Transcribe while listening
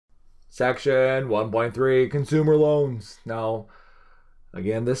Section 1.3, consumer loans. Now,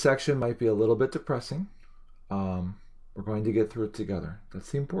 again, this section might be a little bit depressing. We're going to get through it together.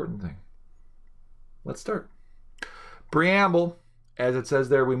 That's the important thing. Let's start. Preamble. As it says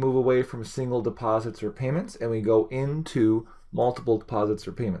there, we move away from single deposits or payments and we go into multiple deposits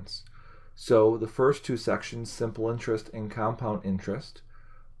or payments. So the first two sections, simple interest and compound interest,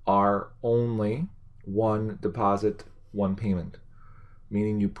 are only one deposit, one payment,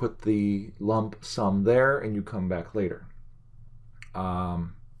 meaning you put the lump sum there and you come back later.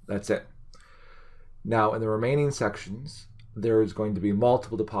 That's it. Now, in the remaining sections, there is going to be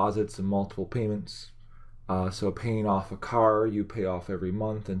multiple deposits and multiple payments. So paying off a car, you pay off every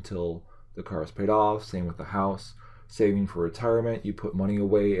month until the car is paid off. Same with the house. Saving for retirement, you put money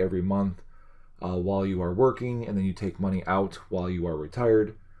away every month while you are working, and then you take money out while you are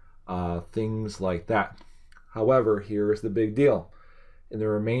retired. Things like that. However, here is the big deal. In the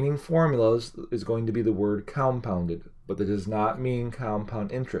remaining formulas is going to be the word compounded, but that does not mean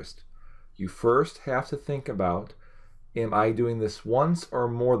compound interest. You first have to think about, am I doing this once or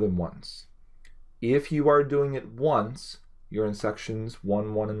more than once? If you are doing it once, you're in sections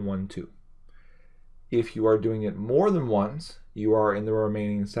 1.1 and 1.2. If you are doing it more than once, you are in the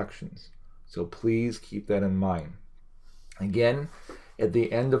remaining sections. So please keep that in mind. Again, at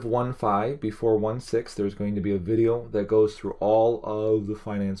the end of 1.5, before 1.6, there's going to be a video that goes through all of the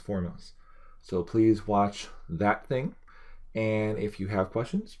finance formulas. So please watch that thing. And if you have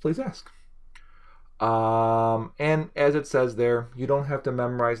questions, please ask. And as it says there, you don't have to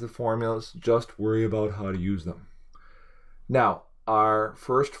memorize the formulas, just worry about how to use them. Now, our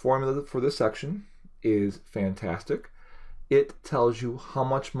first formula for this section is fantastic. It tells you how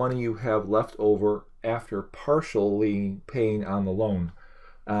much money you have left over after partially paying on the loan.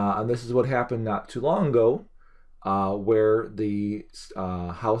 And this is what happened not too long ago, where the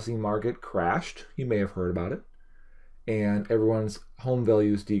housing market crashed. You may have heard about it. And everyone's home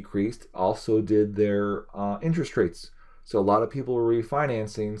values decreased, also did their interest rates. So a lot of people were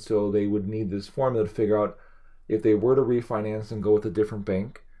refinancing, so they would need this formula to figure out if they were to refinance and go with a different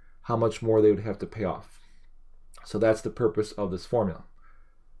bank, how much more they would have to pay off. So that's the purpose of this formula.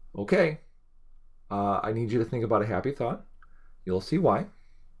 Okay, I need you to think about a happy thought. You'll see why.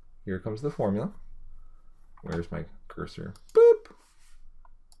 Here comes the formula. Where's my cursor? Boop!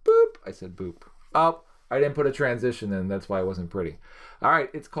 Boop! I said boop. Oh! I didn't put a transition in, that's why it wasn't pretty. All right,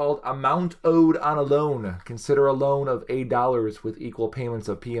 it's called amount owed on a loan. Consider a loan of $8 with equal payments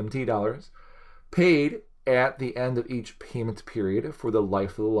of PMT dollars paid at the end of each payment period for the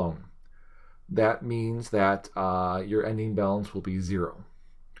life of the loan. That means that your ending balance will be 0.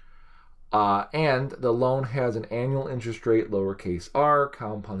 And the loan has an annual interest rate, lowercase r,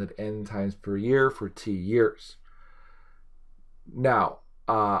 compounded n times per year for t years. Now,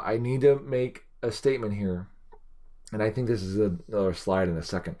 I need to make a statement here, and I think this is another slide in a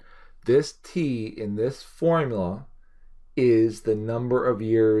second. This T in this formula is the number of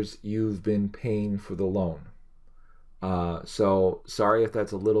years you've been paying for the loan. So sorry if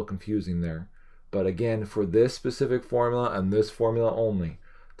that's a little confusing there, but again, for this specific formula and this formula only,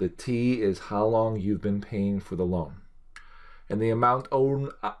 the T is how long you've been paying for the loan. And the amount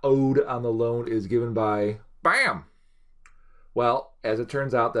owed on the loan is given by, bam! Well, as it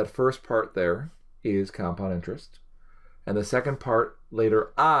turns out, that first part there is compound interest. And the second part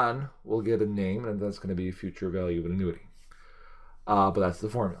later on will get a name, and that's going to be future value of an annuity. But that's the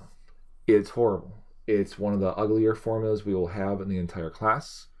formula. It's horrible. It's one of the uglier formulas we will have in the entire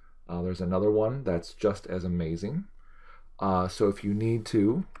class. There's another one that's just as amazing. So if you need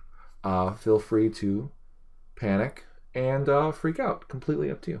to, feel free to panic and freak out.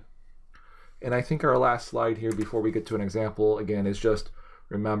 Completely up to you. And I think our last slide here before we get to an example, again, is just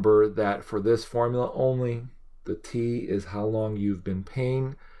remember that for this formula only, the T is how long you've been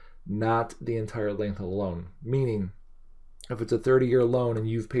paying, not the entire length of the loan. Meaning, if it's a 30-year loan and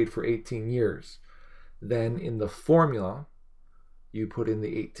you've paid for 18 years, then in the formula, you put in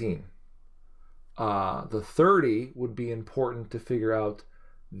the 18. The 30 would be important to figure out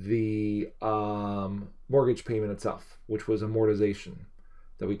the mortgage payment itself, which was amortization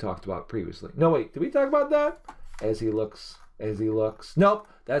that we talked about previously. No, wait, did we talk about that? As he looks. Nope,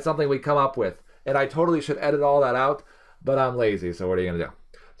 that's something we come up with. And I totally should edit all that out, but I'm lazy, so what are you gonna do?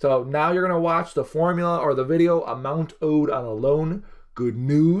 So now you're gonna watch the formula or the video, amount owed on a loan. Good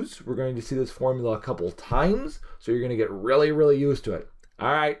news, we're going to see this formula a couple times, so you're gonna get really, really used to it.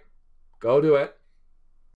 All right, go do it.